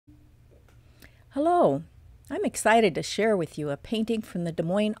Hello, I'm excited to share with you a painting from the Des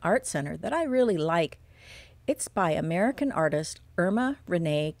Moines Art Center that I really like. It's by American artist Irma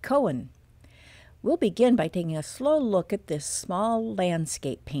Rene Koen. We'll begin by taking a slow look at this small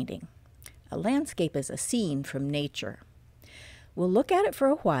landscape painting. A landscape is a scene from nature. We'll look at it for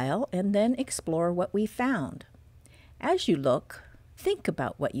a while and then explore what we found. As you look, think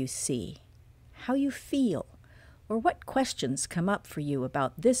about what you see, how you feel, or what questions come up for you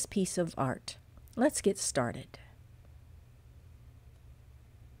about this piece of art. Let's get started.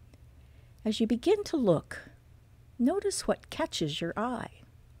 As you begin to look, notice what catches your eye.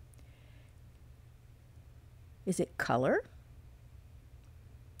 Is it color?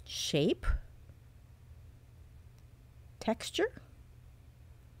 Shape? Texture?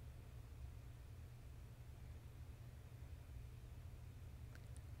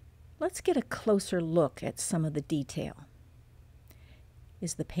 Let's get a closer look at some of the detail.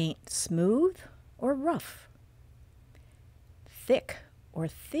 Is the paint smooth or rough? Thick or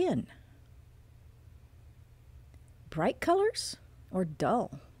thin? Bright colors or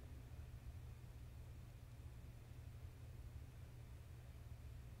dull?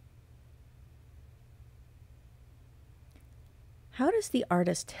 How does the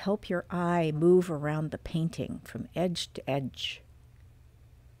artist help your eye move around the painting from edge to edge?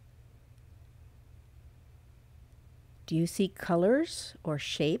 Do you see colors or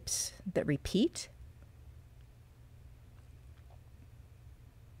shapes that repeat?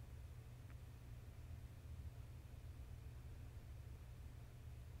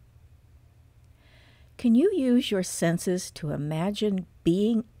 Can you use your senses to imagine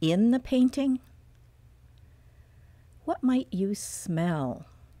being in the painting? What might you smell?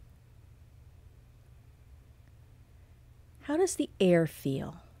 How does the air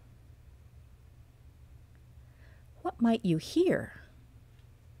feel? What might you hear?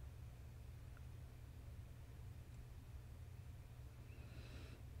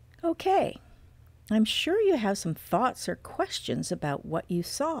 Okay, I'm sure you have some thoughts or questions about what you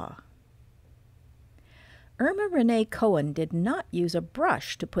saw. Irma Rene Koen did not use a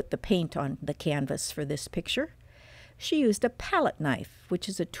brush to put the paint on the canvas for this picture. She used a palette knife, which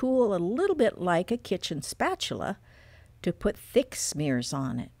is a tool a little bit like a kitchen spatula, to put thick smears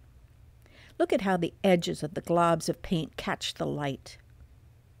on it. Look at how the edges of the globs of paint catch the light.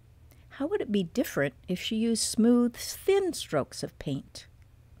 How would it be different if she used smooth, thin strokes of paint?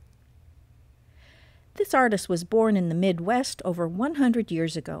 This artist was born in the Midwest over 100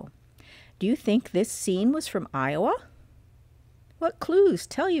 years ago. Do you think this scene was from Iowa? What clues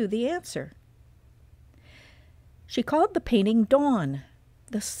tell you the answer? She called the painting Dawn.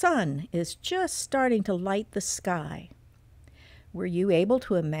 The sun is just starting to light the sky. Were you able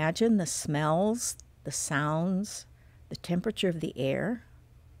to imagine the smells, the sounds, the temperature of the air?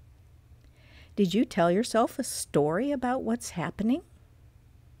 Did you tell yourself a story about what's happening?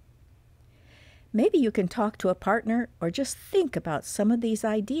 Maybe you can talk to a partner or just think about some of these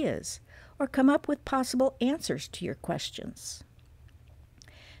ideas or come up with possible answers to your questions.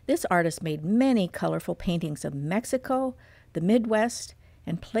 This artist made many colorful paintings of Mexico, the Midwest,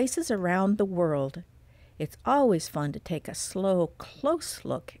 and places around the world. It's always fun to take a slow, close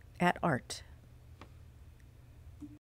look at art.